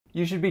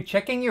You should be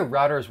checking your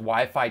router's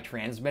Wi-Fi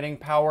transmitting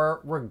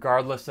power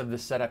regardless of the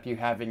setup you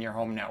have in your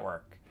home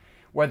network.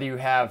 Whether you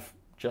have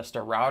just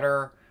a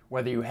router,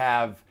 whether you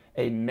have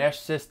a mesh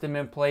system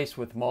in place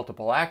with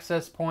multiple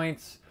access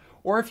points,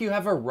 or if you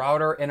have a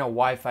router and a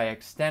Wi-Fi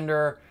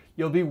extender,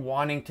 you'll be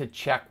wanting to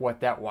check what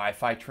that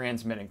Wi-Fi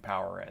transmitting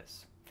power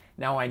is.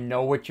 Now I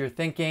know what you're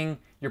thinking.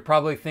 You're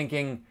probably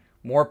thinking,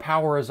 more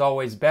power is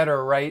always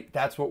better, right?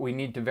 That's what we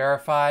need to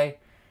verify.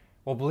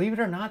 Well, believe it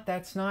or not,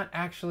 that's not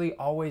actually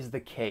always the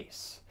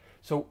case.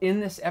 So in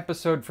this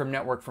episode from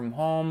Network from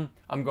Home,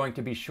 I'm going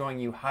to be showing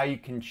you how you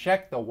can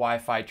check the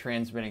Wi-Fi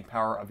transmitting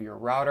power of your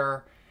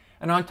router.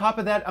 And on top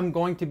of that, I'm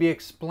going to be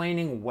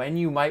explaining when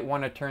you might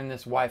want to turn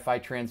this Wi-Fi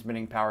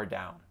transmitting power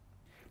down.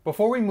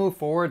 Before we move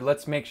forward,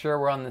 let's make sure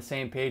we're on the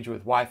same page with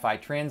Wi-Fi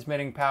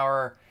transmitting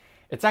power.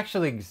 It's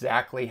actually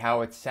exactly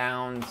how it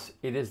sounds.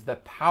 It is the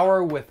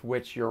power with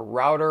which your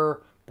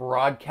router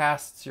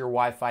broadcasts your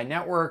Wi-Fi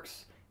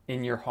networks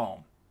in your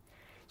home.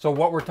 So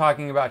what we're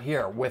talking about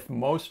here, with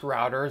most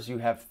routers, you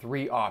have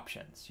three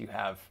options. You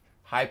have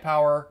high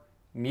power,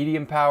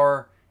 medium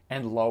power,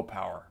 and low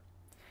power.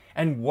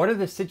 And what are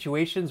the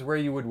situations where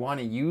you would want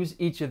to use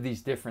each of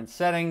these different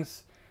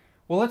settings?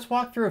 Well, let's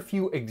walk through a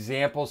few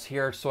examples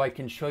here so I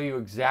can show you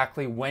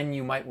exactly when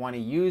you might want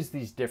to use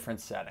these different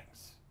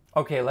settings.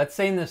 Okay, let's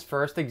say in this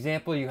first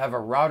example, you have a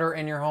router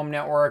in your home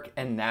network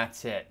and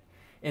that's it.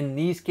 In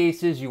these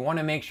cases, you want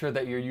to make sure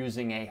that you're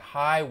using a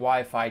high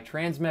Wi-Fi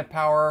transmit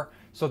power,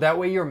 so that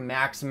way you're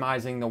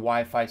maximizing the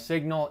Wi-Fi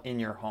signal in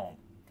your home.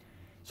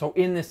 So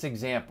in this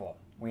example,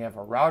 we have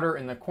a router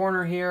in the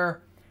corner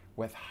here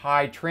with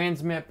high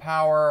transmit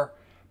power,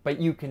 but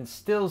you can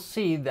still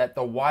see that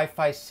the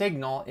Wi-Fi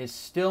signal is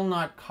still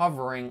not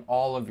covering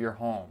all of your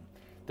home.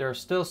 There are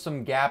still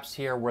some gaps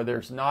here where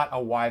there's not a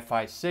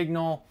Wi-Fi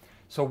signal.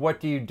 So what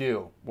do you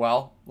do?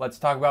 Well, let's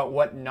talk about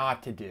what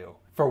not to do.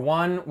 For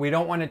one, we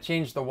don't want to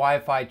change the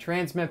Wi-Fi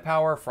transmit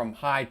power from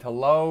high to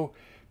low,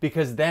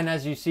 because then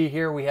as you see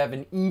here, we have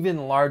an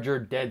even larger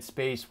dead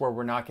space where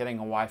we're not getting a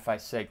Wi-Fi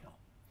signal.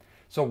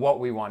 So what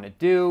we want to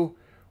do,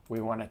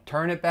 we want to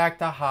turn it back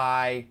to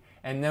high,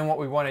 and then what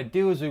we want to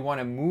do is we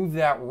want to move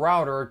that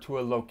router to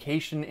a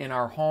location in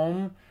our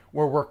home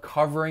where we're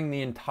covering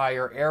the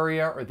entire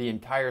area or the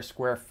entire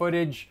square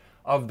footage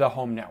of the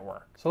home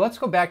network. So let's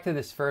go back to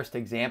this first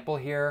example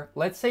here.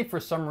 Let's say for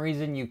some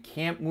reason you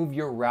can't move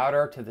your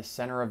router to the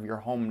center of your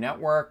home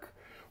network.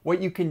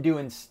 What you can do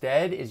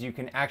instead is you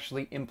can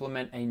actually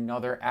implement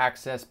another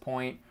access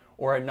point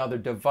or another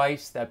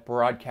device that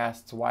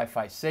broadcasts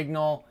Wi-Fi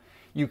signal.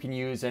 You can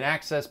use an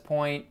access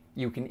point,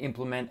 you can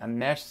implement a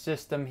mesh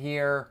system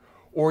here,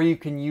 or you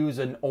can use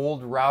an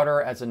old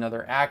router as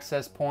another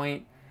access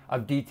point.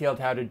 I've detailed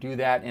how to do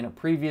that in a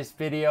previous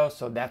video,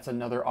 so that's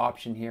another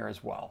option here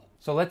as well.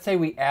 So let's say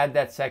we add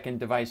that second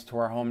device to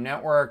our home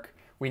network.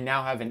 We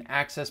now have an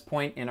access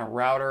point in a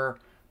router.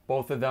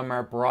 Both of them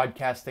are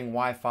broadcasting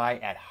Wi-Fi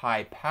at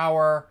high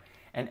power.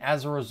 And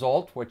as a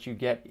result, what you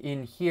get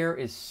in here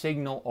is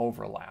signal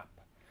overlap.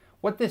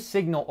 What this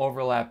signal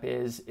overlap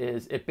is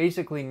it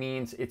basically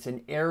means it's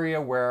an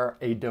area where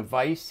a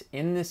device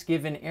in this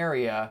given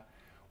area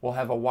will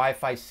have a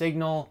Wi-Fi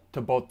signal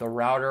to both the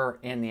router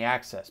and the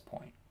access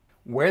point.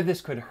 Where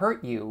this could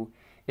hurt you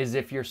is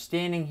if you're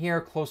standing here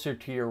closer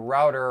to your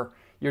router,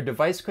 your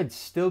device could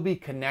still be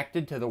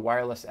connected to the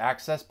wireless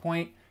access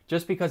point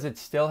just because it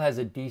still has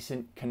a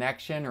decent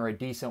connection or a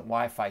decent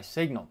Wi-Fi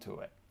signal to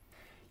it.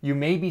 You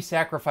may be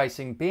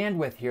sacrificing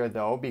bandwidth here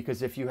though,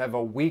 because if you have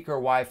a weaker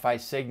Wi-Fi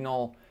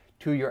signal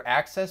to your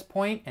access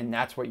point and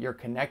that's what you're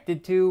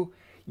connected to,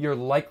 you're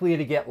likely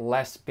to get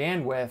less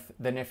bandwidth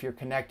than if you're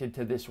connected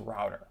to this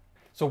router.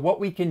 So what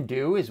we can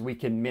do is we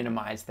can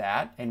minimize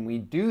that, and we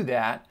do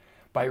that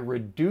by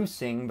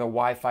reducing the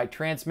Wi-Fi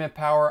transmit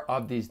power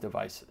of these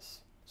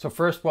devices. So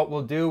first what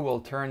we'll do,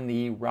 we'll turn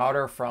the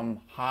router from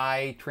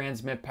high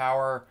transmit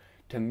power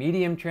to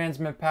medium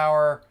transmit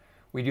power.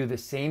 We do the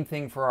same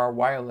thing for our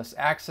wireless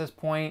access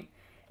point,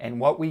 and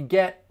what we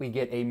get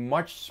a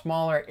much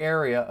smaller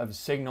area of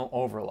signal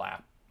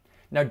overlap.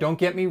 Now don't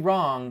get me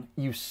wrong,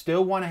 you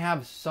still want to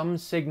have some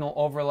signal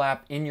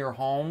overlap in your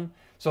home,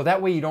 so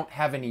that way you don't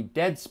have any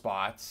dead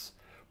spots.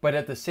 But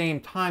at the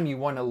same time, you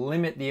want to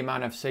limit the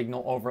amount of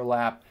signal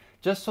overlap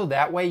just so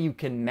that way you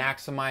can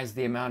maximize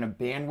the amount of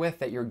bandwidth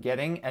that you're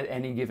getting at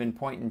any given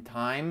point in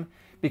time,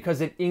 because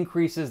it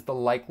increases the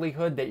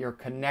likelihood that you're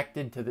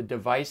connected to the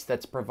device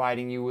that's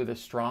providing you with a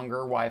stronger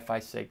Wi-Fi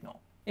signal.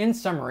 In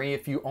summary,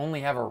 if you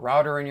only have a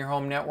router in your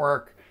home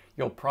network,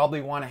 you'll probably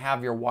want to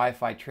have your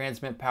Wi-Fi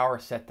transmit power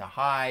set to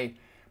high.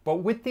 But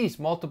with these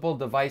multiple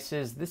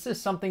devices, this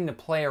is something to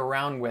play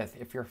around with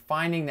if you're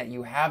finding that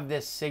you have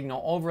this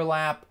signal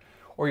overlap,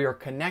 or you're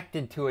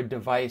connected to a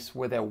device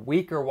with a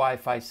weaker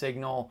Wi-Fi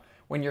signal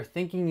when you're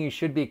thinking you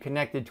should be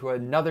connected to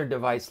another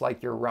device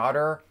like your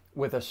router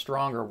with a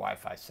stronger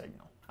Wi-Fi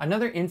signal.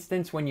 Another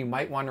instance when you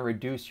might want to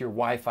reduce your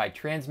Wi-Fi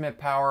transmit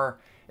power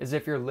is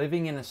if you're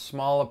living in a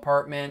small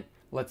apartment.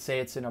 Let's say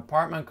it's an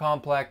apartment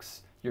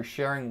complex, you're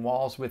sharing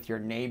walls with your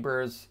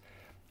neighbors,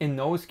 In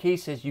those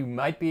cases, you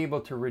might be able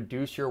to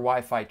reduce your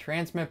Wi-Fi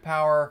transmit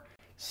power,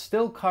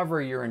 still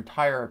cover your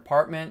entire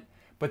apartment,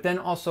 but then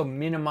also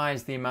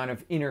minimize the amount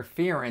of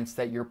interference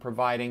that you're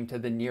providing to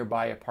the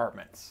nearby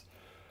apartments.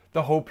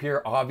 The hope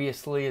here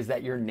obviously is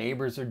that your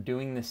neighbors are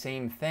doing the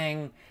same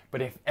thing,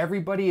 but if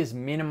everybody is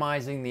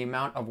minimizing the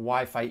amount of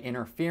Wi-Fi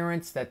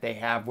interference that they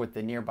have with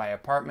the nearby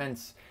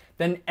apartments,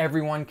 then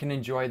everyone can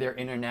enjoy their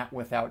internet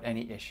without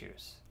any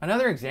issues.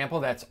 Another example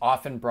that's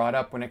often brought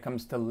up when it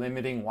comes to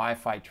limiting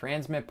Wi-Fi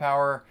transmit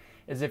power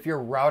is if your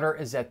router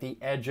is at the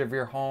edge of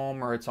your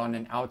home or it's on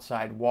an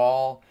outside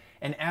wall,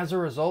 and as a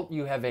result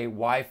you have a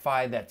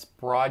Wi-Fi that's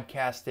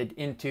broadcasted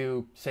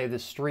into, say, the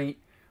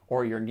street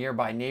or your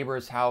nearby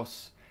neighbor's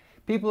house.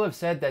 People have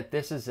said that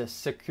this is a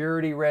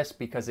security risk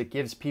because it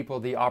gives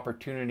people the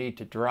opportunity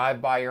to drive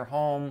by your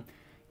home,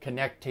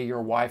 connect to your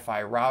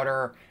Wi-Fi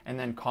router, and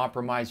then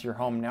compromise your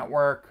home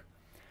network.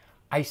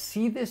 I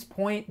see this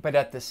point, but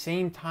at the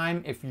same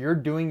time, if you're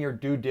doing your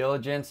due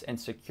diligence and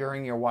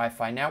securing your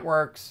Wi-Fi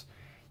networks,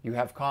 you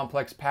have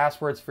complex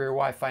passwords for your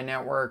Wi-Fi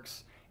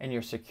networks, and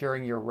you're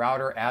securing your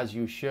router as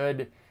you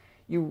should,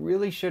 you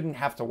really shouldn't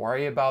have to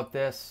worry about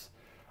this,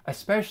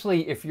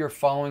 especially if you're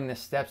following the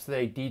steps that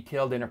I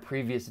detailed in a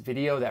previous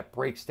video that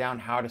breaks down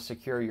how to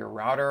secure your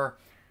router.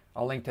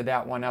 I'll link to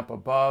that one up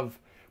above.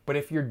 But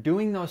if you're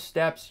doing those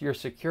steps, you're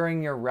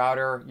securing your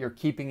router, you're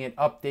keeping it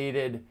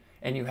updated,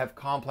 and you have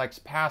complex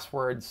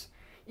passwords,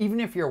 even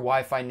if your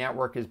Wi-Fi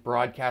network is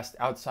broadcast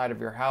outside of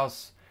your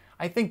house,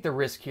 I think the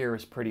risk here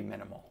is pretty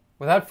minimal.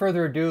 Without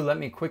further ado, let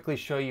me quickly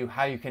show you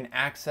how you can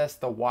access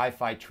the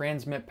Wi-Fi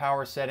transmit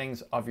power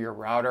settings of your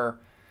router.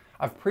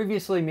 I've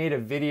previously made a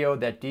video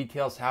that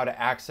details how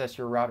to access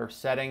your router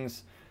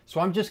settings, so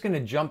I'm just going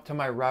to jump to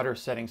my router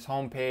settings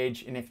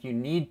homepage, and if you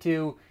need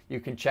to, you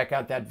can check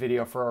out that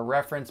video for a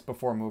reference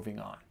before moving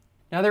on.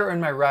 Now that we're in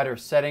my router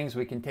settings,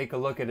 we can take a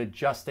look at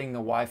adjusting the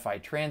Wi-Fi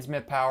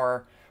transmit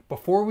power.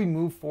 Before we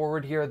move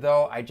forward here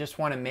though, I just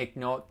want to make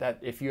note that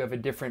if you have a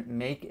different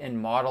make and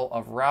model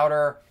of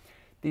router,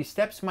 these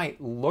steps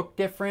might look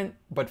different,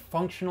 but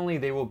functionally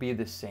they will be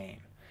the same.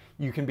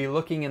 You can be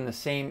looking in the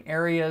same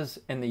areas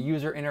and the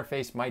user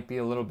interface might be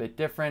a little bit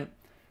different,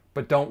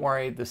 but don't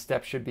worry, the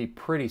steps should be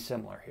pretty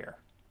similar here.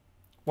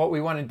 What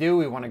we want to do,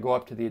 we want to go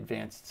up to the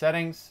advanced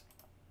settings.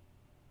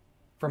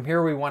 From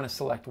here we want to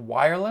select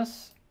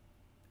wireless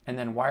and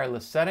then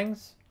wireless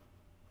settings.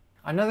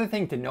 Another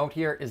thing to note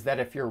here is that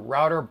if your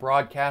router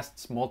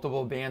broadcasts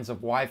multiple bands of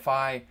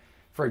Wi-Fi,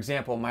 for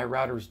example, my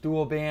router's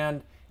dual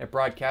band, it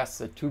broadcasts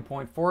a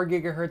 2.4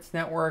 gigahertz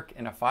network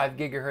and a 5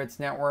 gigahertz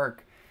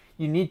network,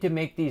 you need to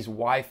make these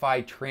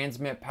Wi-Fi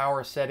transmit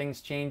power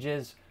settings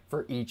changes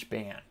for each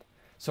band.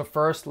 So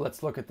first,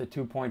 let's look at the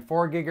 2.4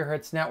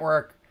 gigahertz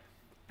network.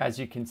 As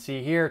you can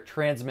see here,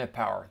 transmit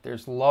power.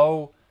 There's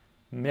low,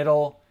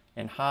 middle,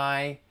 and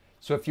high.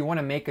 So if you want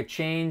to make a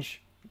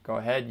change, go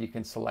ahead, you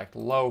can select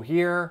low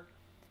here.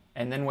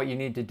 And then what you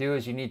need to do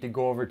is you need to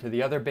go over to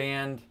the other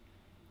band.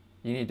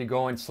 You need to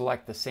go and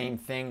select the same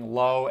thing,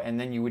 low, and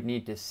then you would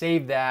need to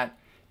save that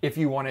if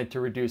you wanted to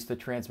reduce the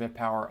transmit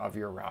power of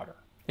your router.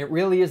 It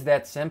really is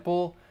that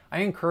simple.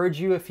 I encourage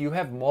you, if you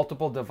have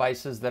multiple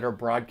devices that are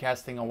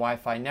broadcasting a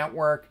Wi-Fi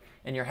network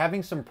and you're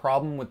having some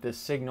problem with this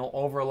signal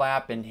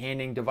overlap and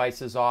handing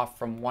devices off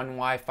from one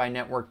Wi-Fi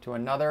network to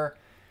another,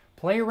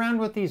 play around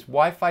with these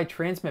Wi-Fi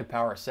transmit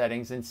power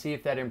settings and see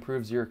if that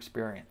improves your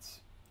experience.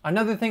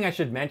 Another thing I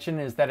should mention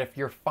is that if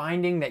you're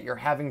finding that you're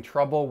having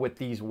trouble with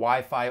these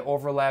Wi-Fi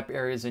overlap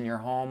areas in your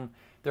home,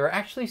 there are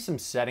actually some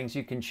settings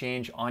you can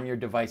change on your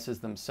devices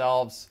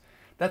themselves.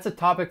 That's a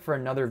topic for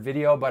another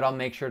video, but I'll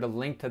make sure to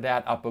link to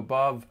that up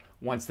above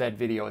once that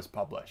video is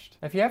published.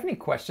 If you have any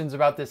questions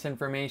about this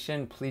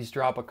information, please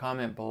drop a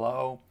comment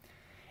below.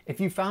 If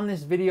you found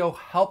this video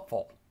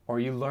helpful or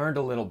you learned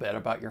a little bit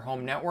about your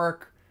home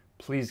network,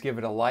 please give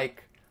it a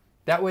like.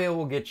 That way it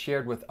will get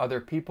shared with other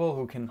people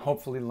who can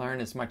hopefully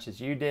learn as much as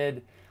you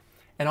did.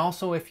 And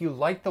also, if you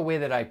like the way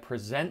that I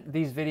present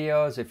these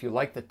videos, if you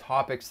like the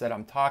topics that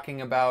I'm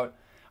talking about,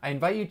 I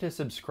invite you to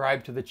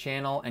subscribe to the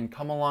channel and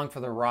come along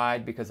for the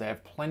ride because I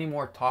have plenty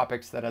more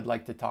topics that I'd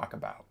like to talk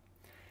about.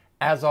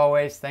 As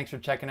always, thanks for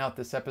checking out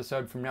this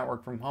episode from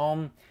Network from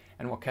Home,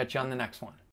 and we'll catch you on the next one.